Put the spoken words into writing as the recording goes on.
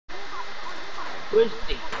Where's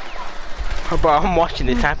he? Oh, bro, I'm watching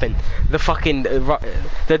this happen. The fucking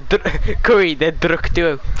Curry, the Druk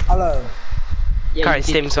duo. Hello. Yeah, Current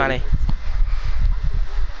you did Sims call.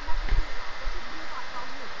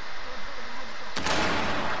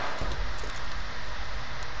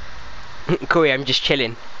 20. Curry, I'm just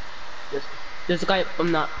chilling. There's a guy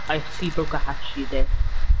on that. I see broke a hatch there.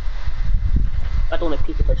 I don't want to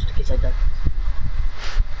peek about just in case I die.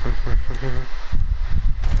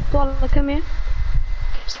 Swallow, come here.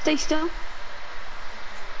 Stay still.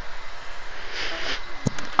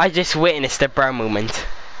 I just witnessed a bro moment.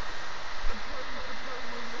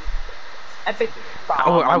 Epic.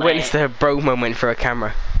 Oh, I witnessed a bro moment for a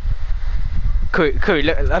camera. Curry,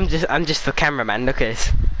 look, I'm just the cameraman. Look at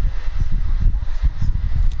this.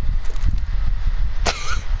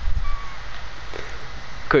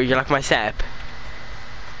 Curry, you like my setup?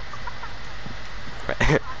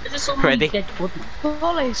 There's so Ready? many dead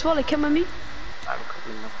bodies. Swallow, come with me. I'm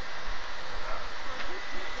coming now.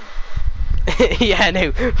 Yeah,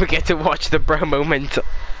 no, we get to watch the bro moment.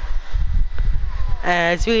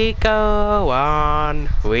 As we go on,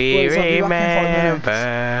 we Boys, I'll be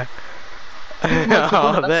remember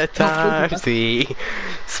all the times we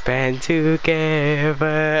spent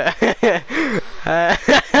together.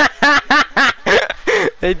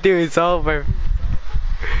 They do it's over.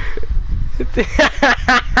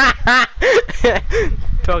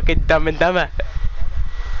 Talking Dumb and Dumber.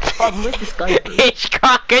 Oh, where's this guy?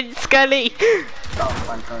 Hitchcock and Scully. Oh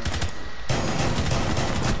my god.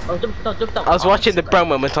 Oh, jump down. I was watching the bro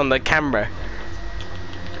moment on the camera.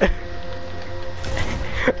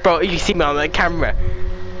 Bro, you see me on the camera.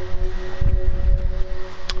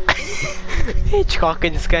 Hitchcock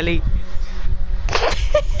and Scully.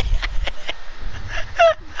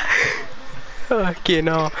 Fucking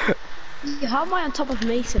hell. How am I on top of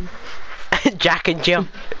Mason? Jack and Jill.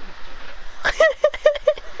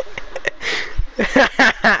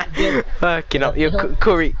 Fucking hell. Yo,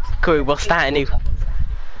 Curry, what's that new?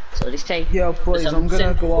 So they say. Yeah, boys, I'm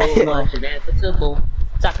gonna go off now. Inevitable.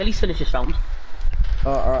 Zach, at least finish this round.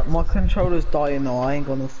 Alright, my controller's dying now. I ain't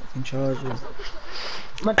got no fucking charges.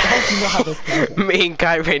 Man, how do you know how to play? Me and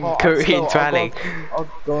Kyron, Oh, Curry and Twally. I'm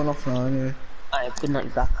going off now anyway. Alright, good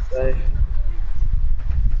night, Zach. So,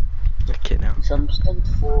 Okay now. Something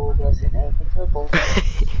for was inevitable.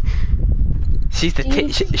 She's the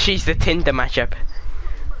Tinder matchup.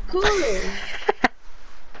 Cool.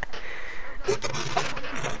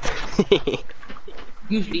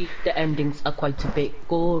 Usually the endings are quite a bit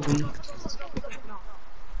gory.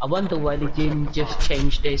 I wonder why they didn't just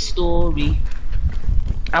change their story.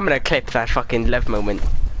 I'm gonna clip that fucking love moment.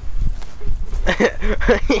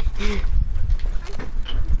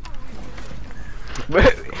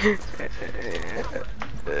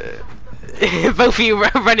 Both of you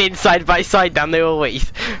running side by side down the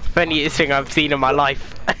hallways. Funniest thing I've seen in my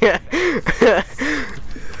life.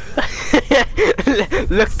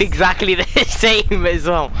 Looked exactly the same as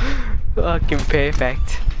well. Fucking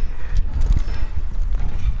perfect.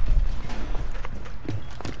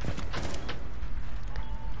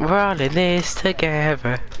 We're all in this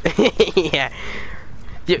together. Yeah.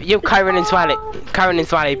 You, Kyron and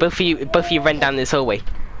Swally, both of you run down this hallway.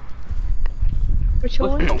 Which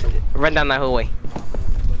one? Run down that hallway.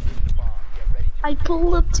 I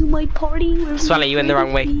pull up to my party. Swally, you in the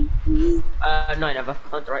wrong way. No, I never.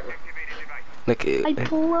 Not the right way. Look. I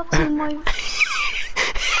pull up to my.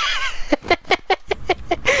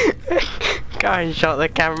 Kyron shot the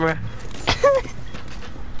camera.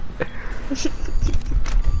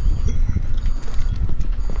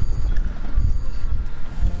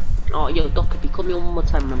 Oh, yo, Doc, if you call me one more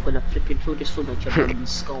time, I'm gonna flip you through this phone at your mum's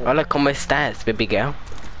skull. Oh, look, come stairs, baby girl.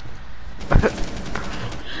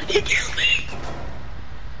 You killed me!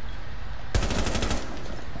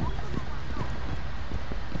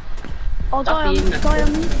 Oh, die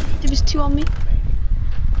on me. There was two on me.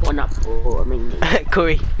 One up for me.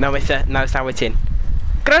 Curry, now it's how it's in.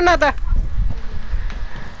 Granada!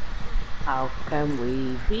 How can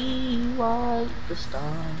we rewrite the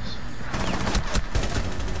stars?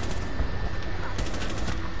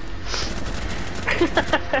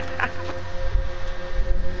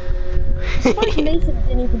 Spike Nathan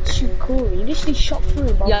didn't even shoot Corey. He literally shot through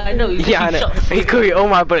him. Yeah, I know. Yeah, I know. Hey, Curry, all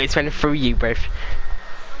my bullets went through you, bro.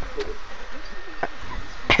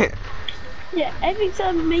 Yeah, every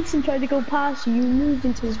time Mason tried to go past you, you moved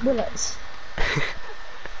into his bullets.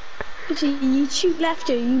 You shoot left,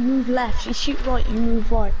 you move left. You shoot right, you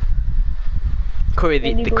move right. Curry,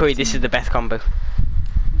 Curry, this is the best combo.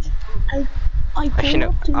 Actually,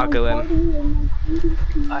 no, I'll go. Alright.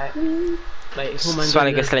 Wait, who am I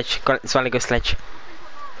Swally go sledge. Swally go sledge.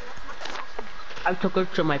 I took her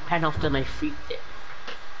to my pen after and I freaked it.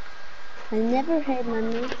 I never had my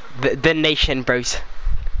name. The nation, bros.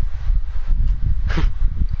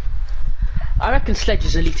 I reckon Sledge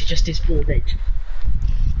is elite to just his bald edge.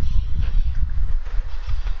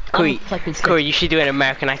 Corey, you should do an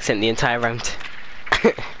American accent the entire round.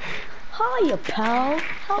 Hiya, pal.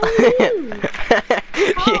 How are you?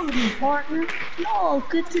 Howdy, partner. Y'all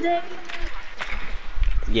good today?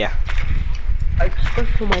 Yeah. I just go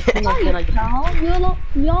through my pen after and I... Pal,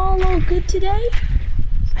 y'all all good today?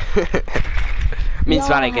 Means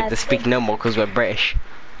Y'all I get to have speak no more because we're British.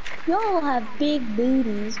 Y'all have big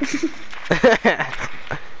booties.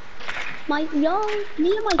 Me and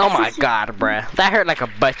my Oh my sister- god, bruh. That hurt like a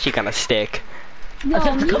butt cheek on a stick. Yo, me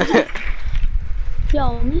and my,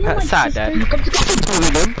 yo, me and my Sad, sister. Dad.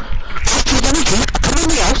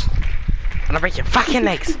 I'm gonna break your fucking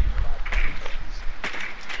legs.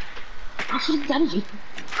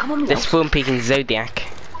 Come on, The spoon peeking Zodiac.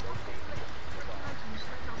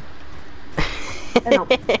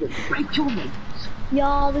 break your legs.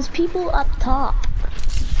 Yo, there's people up top.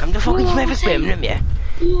 Come to fucking You know what I'm Smith saying? Birmingham, yeah?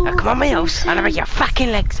 You Now come on my house, and I'll break your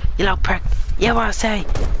fucking legs, you little prick. You will say.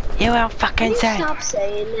 You will fucking say. Stop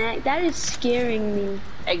saying that. That is scaring me.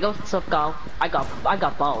 Hey, go what's up, Gal? I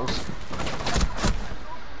got balls.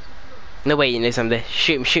 No way, you know something.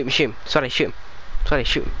 Shoot him. Sorry, shoot him.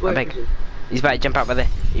 Where I beg. is he? He's about to jump out by there.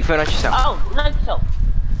 You phone on yourself. Oh, no, so.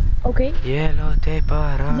 Okay. Yellow tape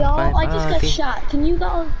on Y'all, my I just got body. shot. Can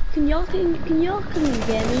y'all come and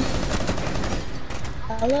get me?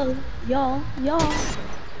 Hello, y'all.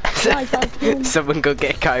 Guys, I was doing- Someone go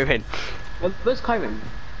get Kyron. Where's Kyron?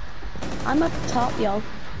 I'm up top, y'all.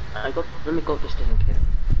 Let me go this thing here.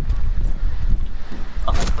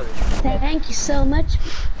 Oh, Kyron. Thank you so much.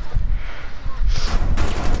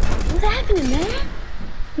 What's happening, man?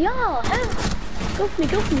 Y'all, help! Go for me.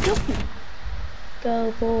 Go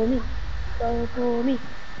for me.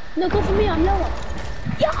 No, go for me, I'm yellow.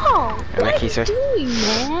 Y'all, what are you doing,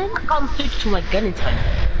 man? I can't switch to my gun in time.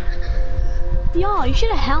 Y'all, you should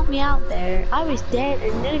have helped me out there. I was dead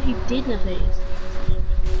and none of you did nothing.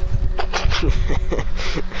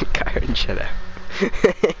 Kyron, shut up.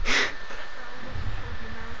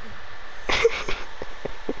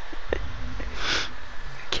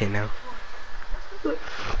 Okay, now.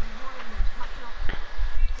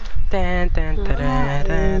 Dun, dun, dun,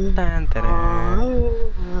 dun, dun, dun,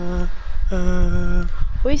 dun.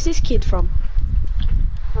 Where's this kid from?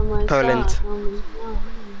 Poland.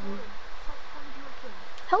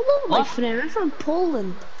 Hello, my What? friend. I'm from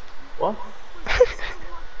Poland. What?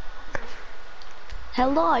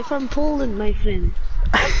 Hello, I'm from Poland, my friend.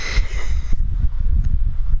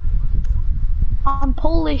 I'm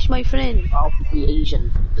Polish, my friend. I'll be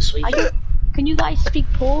Asian. The sweet. Can you guys speak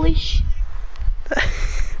Polish?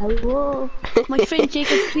 Hello, my friend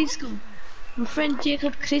Jacob Krisko. My friend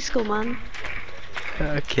Jacob Krisko, man.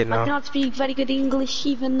 Okay, I now. cannot speak very good English,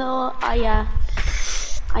 even though I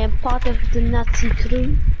am part of the Nazi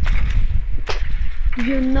crew.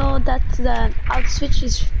 You know that the Auschwitz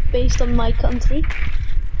is based on my country.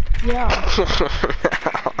 Yeah.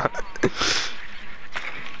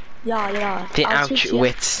 Yeah. The Auschwitz, yeah.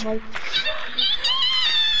 Auschwitz.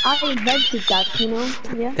 I invented that, you know?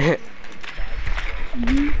 Yeah.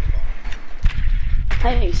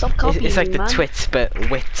 Hey, stop copying It's like me, the man. twits, but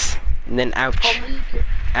wits. And then ouch.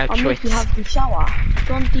 I'll make you Auschwitz. have the shower. Do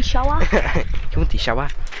you want the shower? You want the shower?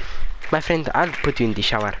 My friend, I'll put you in the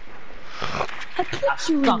shower. I put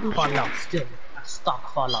you in Stuck the for shower. last still.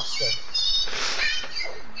 Stuck for last still.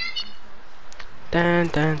 Dun,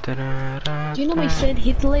 dun, dun, dun, dun, Do you know my friend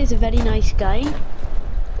Hitler is a very nice guy?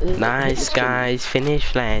 Nice guys,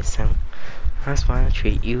 finish lesson. I just wanna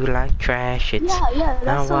treat you like trash. It's Yeah, not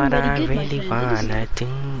that sounds what very I good, my really friend. That is-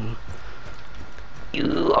 wanna do.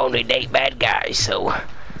 You only date bad guys, so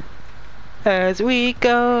as we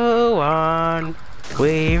go on,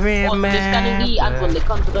 we Understanding the and when they remember.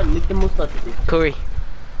 come to the make the most out of it. Corey,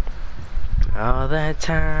 all the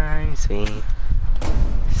times we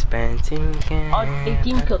spent together. Oh,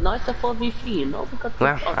 18 killed. Now it's a 4v3, you know? Because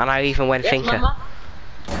Well, and I even went yes, thinker. mama.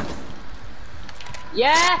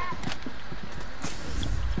 Yeah!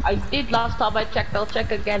 I did last time I checked, I'll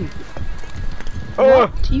check again. Oh!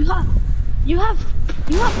 What? You have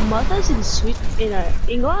mothers in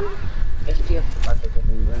England? Yes, we have mothers in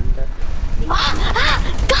England.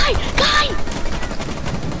 Guy!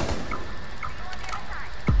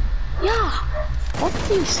 Yeah. What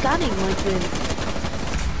are you scanning, my friend?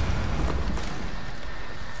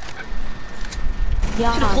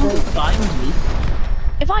 Yeah. Should've someone find me.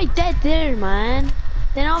 If I dead there, man.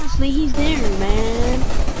 then obviously he's there, man.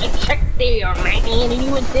 I checked there, man, and he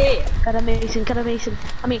went there. Got a Mason, got a Mason.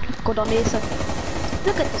 I mean, good on Mason.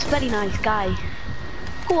 Look at this very nice guy.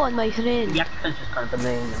 Go on, my friend. The accent's just kind of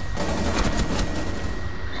annoying.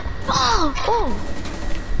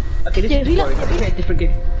 Oh! Okay, this Yeah, is we boring. look- Let's play a different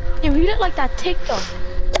game. Yeah, we look like that TikTok.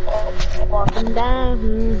 Walking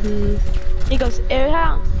down. He goes,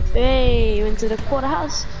 airhound. Hey, went to the quarter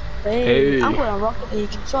house. Hey, Hey. I'm going on Rocket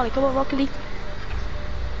League. Sorry, come on, Rocket League.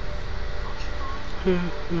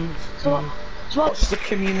 So, Watch the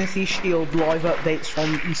Community Shield live updates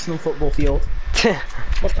from Eastern Football Field.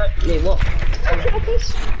 What time? Wait, what?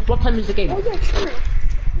 What time is the game?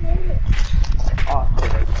 Ah,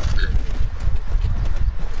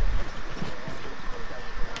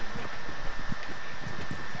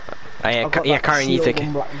 I've got Yeah, that Karen, you shield take on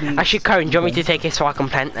it. Black Bees. Actually, Karen, do you want me to take it so I can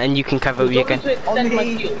plant and you can cover with your gun? On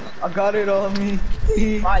me! I got it on me.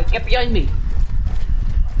 Right, get behind me.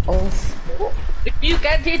 Oh. If you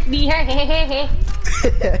can't hit me, hey, hey, hey,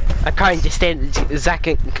 hey. Karen, just stand. Zach,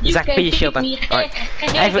 You put your can't shield hit on. me, Alright.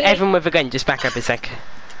 Everyone with a gun, just back up a sec.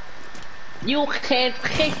 You can't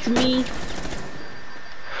hit me.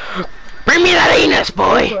 Bring me that anus,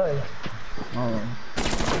 boy! Oh.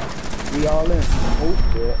 We all in.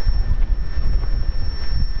 Oh shit.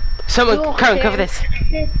 Someone, Karen, cover this.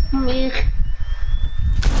 Hit me.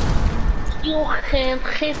 You can't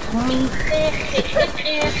hit me.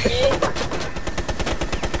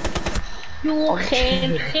 You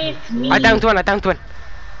can't hit me. I downed one.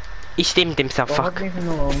 He stimmed himself, I fuck. don't even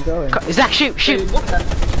know where I'm going. Zach, shoot! Dude, what the?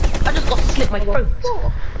 I just got slit my throat.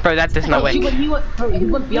 Bro, that does not work. He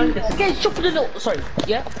went behind us. Again, jump in the door. Sorry.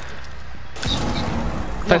 Yeah.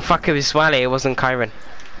 Don't fuck, it was Swally, it wasn't Kyron.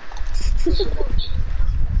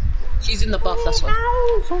 She's in the buff. That's why.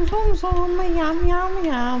 Yum yum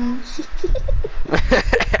yum.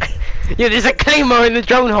 Yeah, there's a claymore in the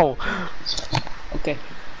drone hole. Okay.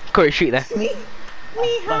 Corey, shoot there.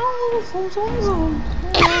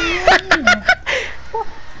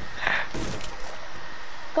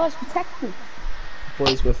 guys, protect me.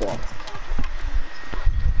 Boys, we're fucked.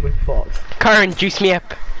 We're fucked. Karen, juice me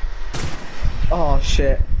up. Oh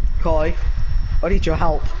shit. Kai, I need your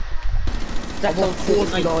help. That's I on want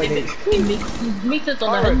 49 each. meters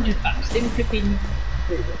on 100 bucks. Then flipping.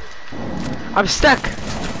 I'm stuck.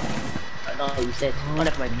 I know you said. Oh,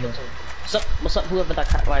 never mind. What's up? Whoever that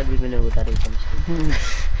cat ride, we even know what that is.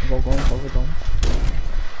 Go on.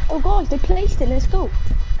 Oh, guys, they placed it. Let's go.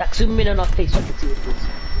 Like, zoom in on our face so I can see what it is.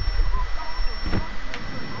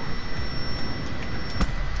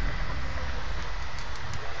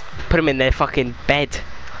 Put him in their fucking bed.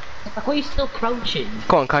 Like, why are you still crouching?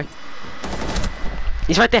 Go on, Kai.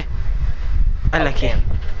 He's right there. Unlucky.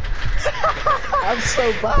 I'm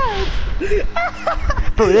so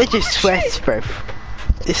bad. Bro, they're just sweats, bro.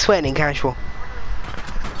 They're sweating casual.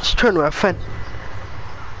 Just trying to have fun.